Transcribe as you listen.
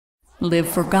Live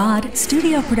for God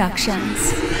Studio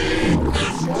Productions.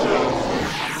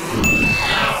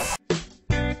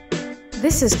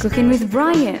 This is Cooking with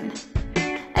Brian,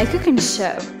 a cooking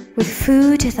show with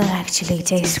food that actually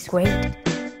tastes great.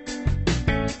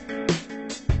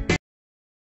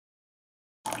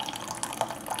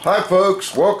 Hi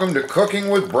folks, welcome to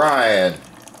Cooking with Brian.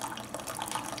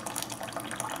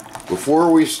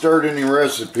 Before we start any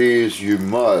recipes, you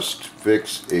must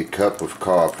fix a cup of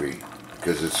coffee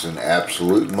because it's an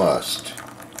absolute must.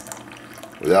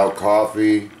 Without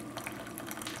coffee,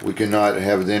 we cannot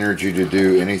have the energy to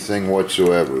do anything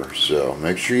whatsoever. So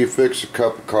make sure you fix a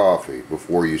cup of coffee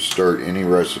before you start any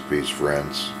recipes,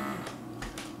 friends.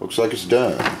 Looks like it's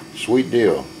done. Sweet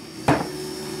deal.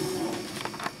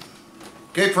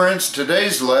 Okay friends,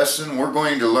 today's lesson we're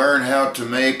going to learn how to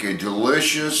make a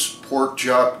delicious pork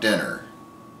chop dinner.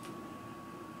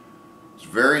 It's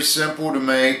very simple to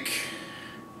make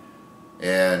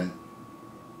and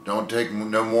don't take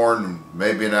no more than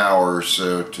maybe an hour or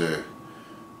so to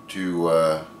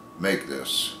make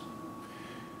this.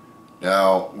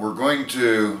 Now we're going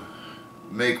to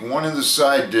make one of the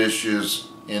side dishes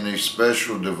in a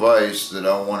special device that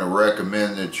I want to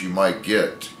recommend that you might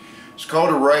get. It's called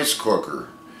a rice cooker,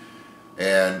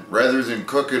 and rather than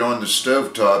cook it on the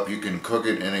stovetop, you can cook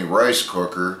it in a rice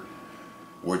cooker,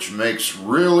 which makes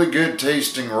really good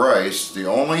tasting rice. The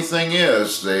only thing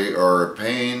is they are a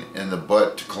pain in the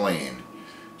butt to clean.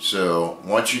 So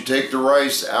once you take the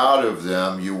rice out of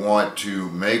them, you want to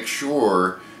make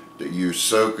sure that you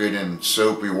soak it in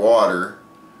soapy water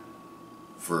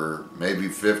for maybe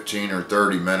 15 or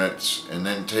 30 minutes, and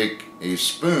then take a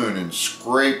spoon and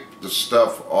scrape the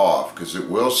stuff off because it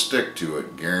will stick to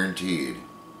it, guaranteed.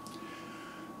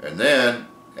 And then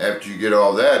after you get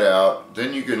all that out,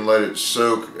 then you can let it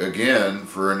soak again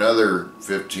for another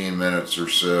 15 minutes or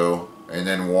so and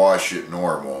then wash it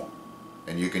normal.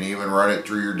 And you can even run it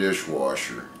through your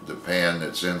dishwasher, the pan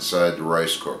that's inside the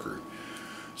rice cooker.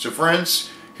 So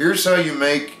friends, here's how you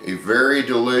make a very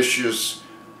delicious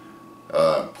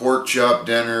pork chop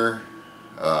dinner,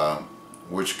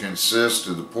 which consists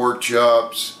of the pork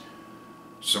chops,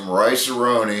 some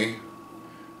rice-a-roni,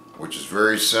 which is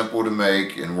very simple to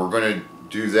make, and we're going to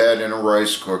do that in a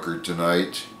rice cooker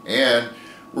tonight. And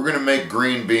we're going to make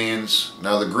green beans.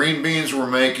 Now the green beans we're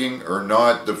making are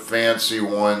not the fancy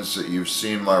ones that you've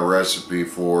seen my recipe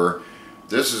for.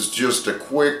 This is just a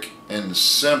quick and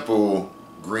simple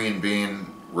green bean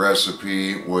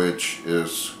recipe, which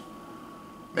is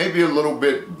maybe a little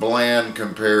bit bland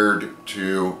compared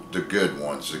to the good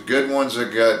ones. The good ones I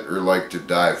got are like to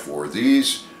die for.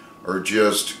 These are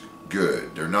just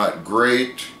good. They're not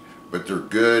great, but they're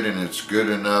good, and it's good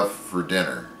enough for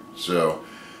dinner. So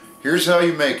here's how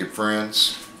you make it,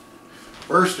 friends.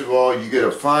 First of all, you got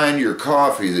to find your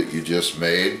coffee that you just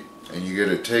made, and you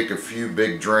got to take a few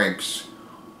big drinks.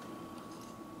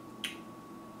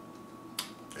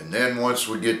 And then once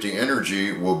we get the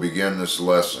energy, we'll begin this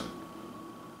lesson.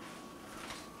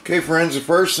 Okay friends, the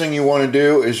first thing you want to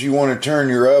do is you want to turn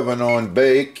your oven on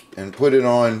bake and put it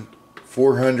on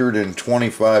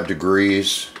 425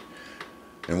 degrees,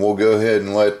 and we'll go ahead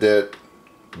and let that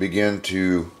begin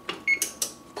to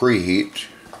preheat.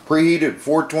 Preheat at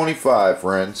 425,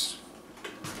 friends.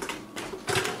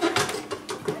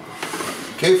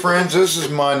 Okay friends, this is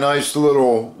my nice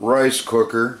little rice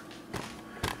cooker.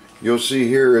 You'll see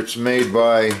here it's made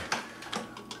by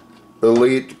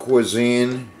Elite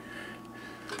Cuisine.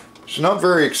 It's not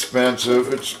very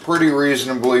expensive. It's pretty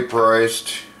reasonably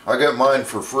priced. I got mine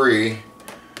for free,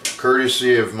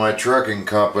 courtesy of my trucking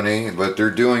company, but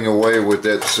they're doing away with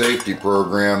that safety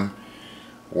program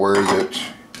where that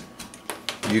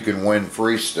you can win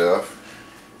free stuff.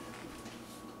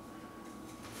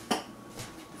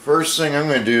 First thing I'm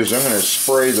going to do is I'm going to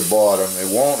spray the bottom.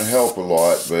 It won't help a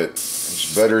lot, but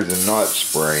it's better than not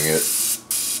spraying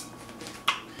it.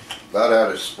 About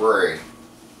out of spray.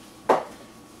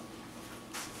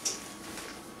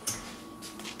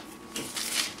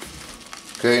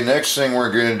 Okay, next thing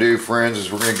we're going to do, friends,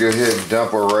 is we're going to go ahead and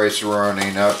dump our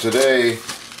rice-a-roni. Now today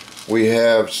we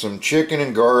have some chicken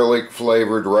and garlic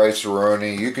flavored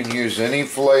rice-a-roni. You can use any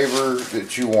flavor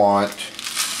that you want.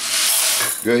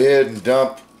 Go ahead and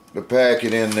dump the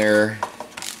packet in there,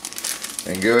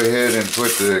 and go ahead and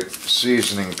put the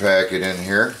seasoning packet in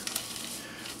here.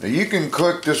 Now you can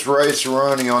cook this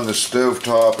rice-a-roni on the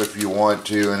stovetop if you want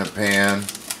to in a pan,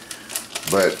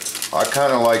 but I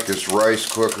kind of like this rice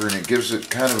cooker, and it gives it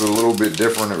kind of a little bit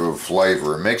different of a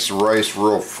flavor. It makes the rice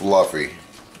real fluffy.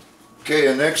 Okay,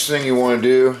 the next thing you want to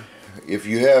do, if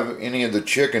you have any of the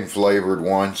chicken flavored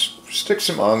ones, stick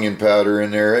some onion powder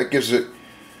in there. It gives it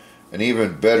an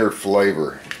even better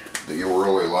flavor. that you'll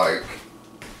really like.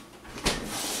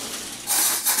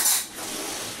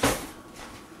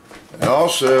 And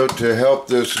also, to help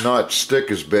this not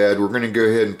stick as bad, we're going to go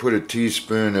ahead and put a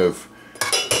teaspoon of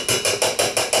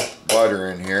butter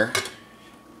in here.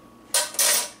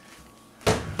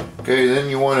 Okay, then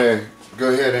you want to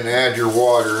go ahead and add your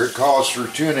water. It calls for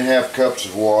 2.5 cups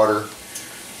of water.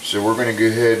 So we're going to go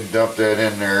ahead and dump that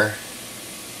in there.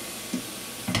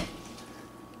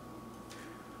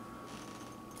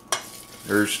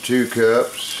 There's 2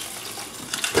 cups.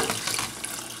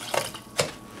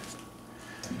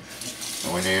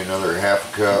 And we need another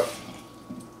 1/2 cup.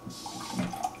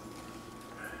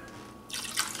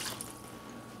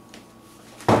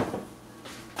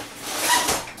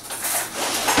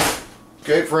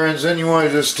 Okay, friends, then you want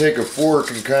to just take a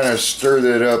fork and kind of stir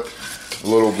that up a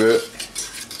little bit.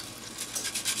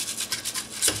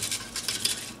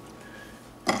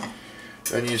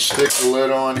 Then you stick the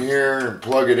lid on here and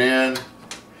plug it in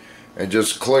and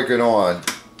just click it on.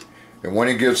 And when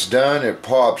it gets done, it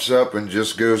pops up and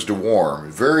just goes to warm.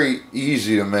 Very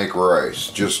easy to make rice,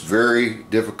 just very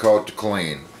difficult to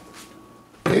clean.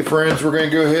 Okay, friends, we're going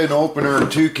to go ahead and open our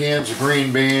 2 cans of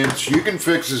green beans. You can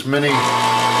fix as many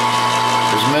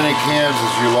cans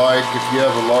as you like if you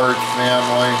have a large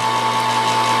family.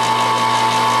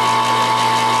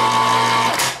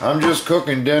 I'm just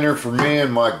cooking dinner for me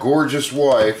and my gorgeous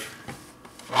wife.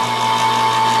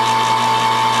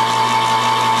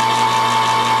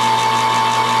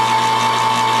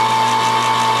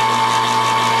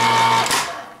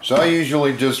 So I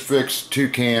usually just fix 2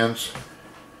 cans.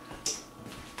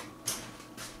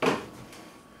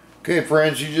 Okay,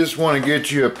 friends, you just want to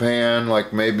get you a pan,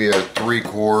 like maybe a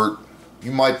 3-quart.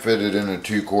 You might fit it in a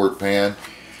 2-quart pan.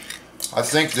 I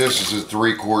think this is a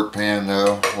 3-quart pan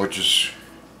though, which is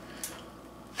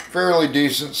fairly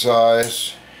decent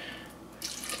size.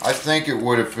 I think it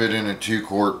would have fit in a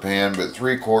 2-quart pan, but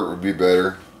 3-quart would be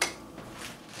better.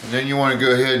 And then you want to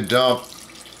go ahead and dump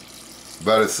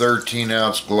about a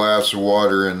 13-ounce glass of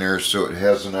water in there so it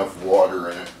has enough water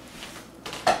in it.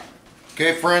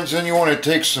 Okay, friends, then you want to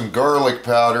take some garlic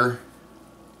powder.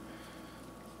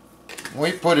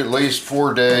 We put at least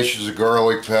 4 dashes of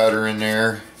garlic powder in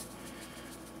there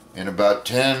and about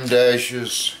 10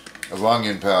 dashes of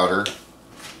onion powder.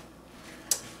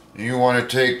 You want to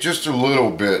take just a little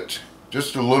bit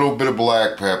of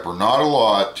black pepper, not a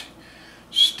lot.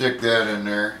 Stick that in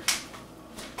there.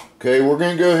 Okay, we're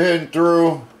going to go ahead and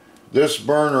throw this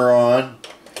burner on,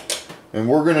 and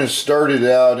we're going to start it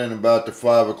out in about the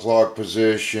 5 o'clock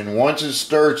position. Once it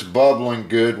starts bubbling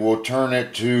good, we'll turn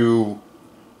it to,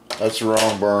 that's the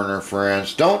wrong burner,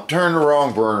 friends. Don't turn the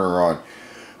wrong burner on.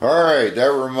 Alright,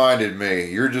 that reminded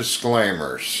me, your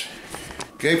disclaimers.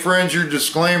 Okay, friends, your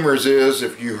disclaimers is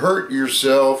if you hurt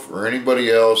yourself or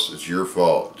anybody else, it's your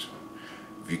fault.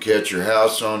 If you catch your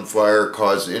house on fire,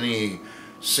 cause any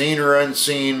seen or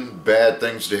unseen bad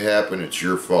things to happen, it's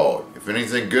your fault. If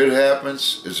anything good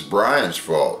happens, it's Brian's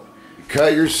fault. You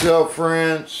cut yourself,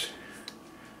 friends.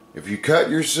 If you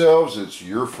cut yourselves, it's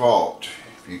your fault.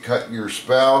 If you cut your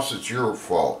spouse, it's your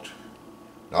fault.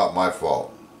 Not my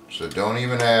fault. So don't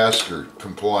even ask or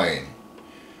complain.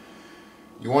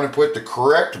 You want to put the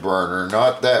correct burner,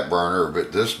 not that burner,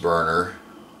 but this burner,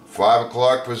 5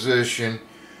 o'clock position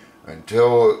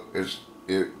until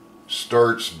it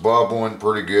starts bubbling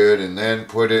pretty good, and then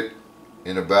put it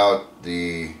in about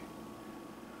the,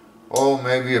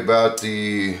 maybe about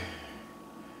the,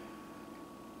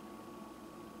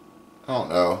 I don't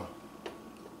know,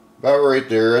 about right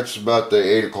there. That's about the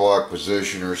 8 o'clock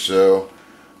position or so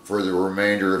for the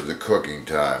remainder of the cooking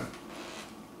time.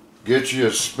 Get you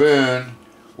a spoon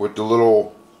with the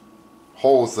little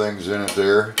hole things in it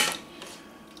there,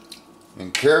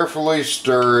 and carefully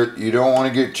stir it. You don't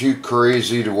want to get too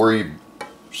crazy to where you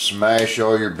smash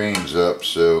all your beans up,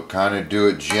 so kind of do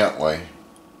it gently.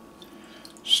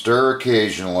 Stir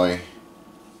occasionally.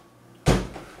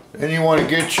 Then you want to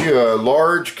get you a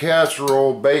large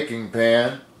casserole baking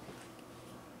pan,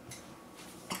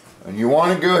 and you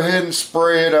want to go ahead and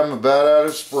spray it. I'm about out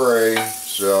of spray,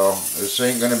 so this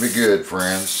ain't going to be good,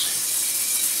 friends.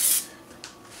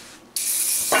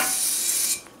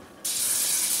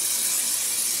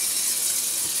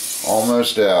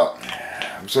 Almost out.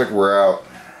 Looks like we're out.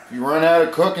 If you run out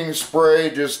of cooking spray,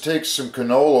 just take some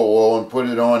canola oil and put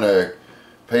it on a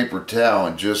paper towel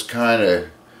and just kind of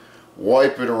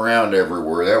wipe it around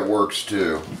everywhere. That works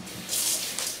too.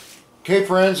 Okay,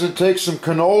 friends, and take some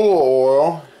canola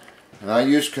oil. And I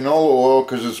use canola oil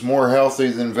because it's more healthy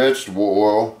than vegetable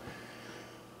oil.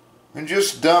 And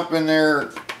just dump in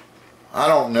there, I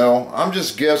don't know, I'm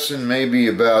just guessing maybe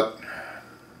about,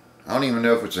 I don't even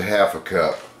know if it's a 1/2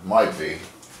 cup. Might be.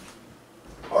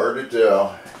 Hard to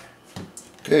tell.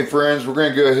 Okay friends, we're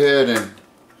going to go ahead and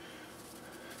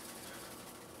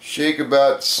shake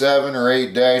about 7 or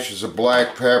 8 dashes of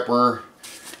black pepper,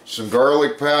 some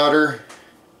garlic powder,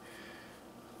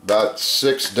 about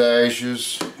 6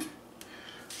 dashes,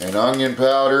 and onion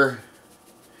powder,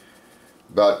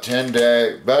 about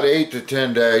 8 to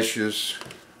 10 dashes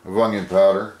of onion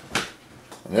powder.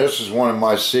 And this is one of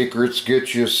my secrets.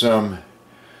 Get you some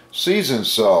seasoned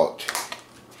salt.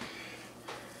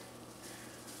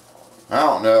 I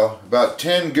don't know, about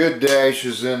 10 good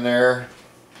dashes in there.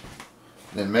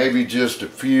 Then maybe just a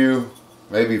few,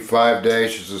 maybe 5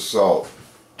 dashes of salt.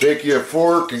 Take you a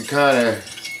fork and kind of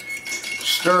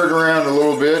stir it around a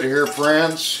little bit here,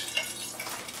 friends.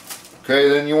 Okay,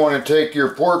 then you want to take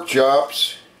your pork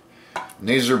chops. And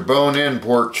these are bone-in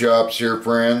pork chops here,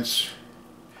 friends.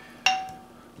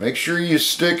 Make sure you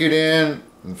stick it in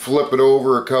and flip it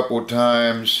over a couple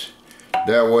times.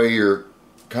 That way you're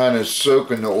kind of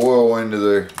soaking the oil into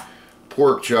the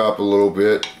pork chop a little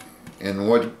bit. And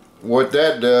what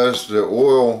that does, the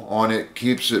oil on it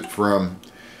keeps it from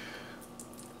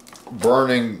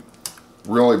burning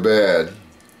really bad.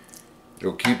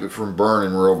 It'll keep it from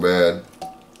burning real bad.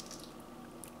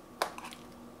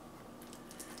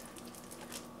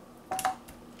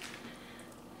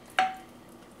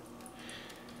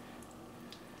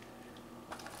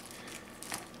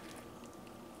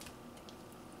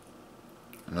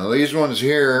 Now these ones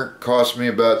here cost me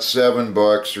about $7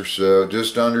 or so,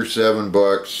 just under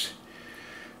 $7,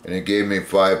 and it gave me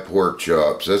 5 pork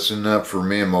chops. That's enough for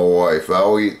me and my wife.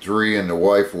 I'll eat 3 and the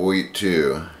wife will eat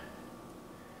 2.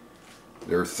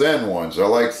 They're thin ones. I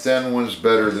like thin ones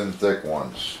better than thick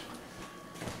ones.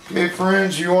 Okay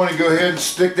friends, you want to go ahead and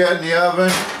stick that in the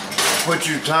oven. Put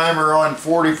your timer on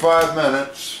 45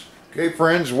 minutes. Okay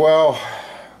friends, well,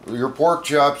 your pork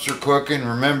chops are cooking.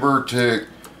 Remember to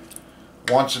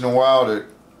once in a while to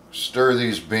stir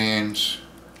these beans.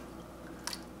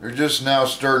 They're just now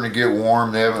starting to get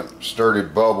warm. They haven't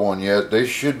started bubbling yet. They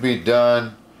should be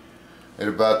done at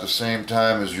about the same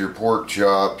time as your pork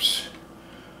chops.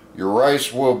 Your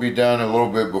rice will be done a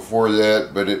little bit before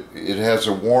that, but it has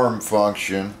a warm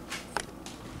function.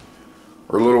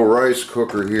 Our little rice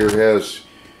cooker here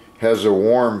has a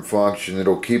warm function.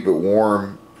 It'll keep it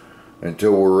warm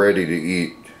until we're ready to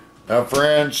eat. Now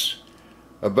friends,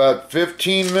 about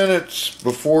 15 minutes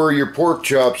before your pork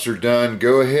chops are done,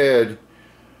 go ahead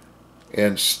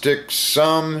and stick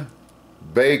some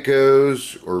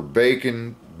Bacos or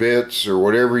bacon bits or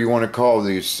whatever you want to call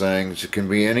these things. It can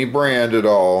be any brand at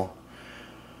all.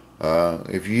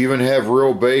 If you even have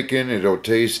real bacon, it'll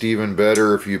taste even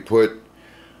better. If you put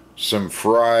some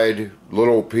fried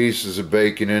little pieces of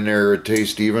bacon in there, it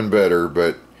tastes even better.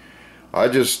 But I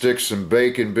just stick some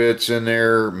bacon bits in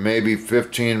there maybe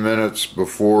 15 minutes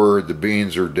before the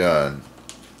beans are done.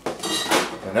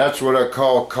 And that's what I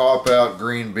call cop-out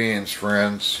green beans,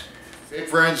 friends. Hey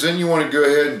friends, then you want to go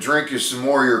ahead and drink you some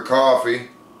more of your coffee.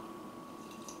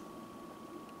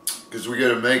 Because we got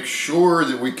to make sure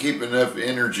that we keep enough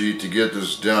energy to get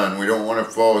this done. We don't want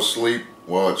to fall asleep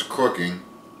while it's cooking,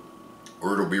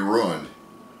 or it'll be ruined.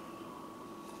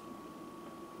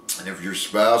 And if your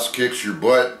spouse kicks your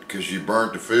butt because you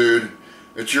burnt the food,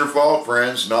 it's your fault,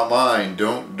 friends, not mine.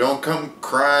 Don't come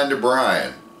crying to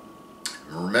Brian.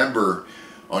 Remember,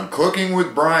 on Cooking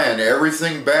with Brian,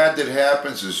 everything bad that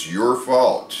happens is your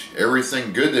fault.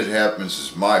 Everything good that happens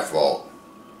is my fault.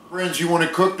 Friends, you want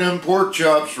to cook them pork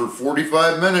chops for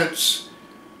 45 minutes.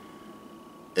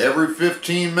 Every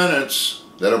 15 minutes,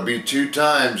 that'll be 2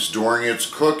 times during its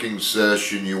cooking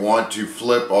session, you want to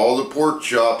flip all the pork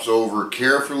chops over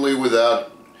carefully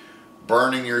without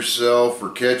burning yourself or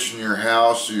catching your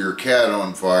house or your cat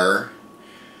on fire.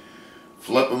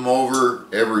 Flip them over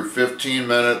every 15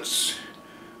 minutes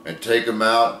and take them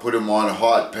out, put them on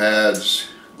hot pads,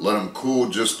 let them cool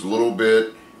just a little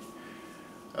bit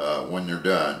when they're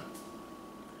done.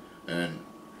 And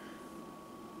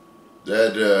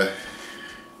that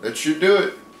should do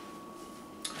it.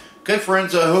 Okay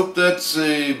friends, I hope that's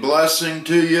a blessing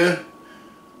to you.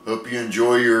 Hope you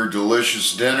enjoy your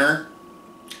delicious dinner.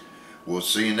 We'll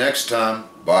see you next time.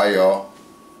 Bye y'all.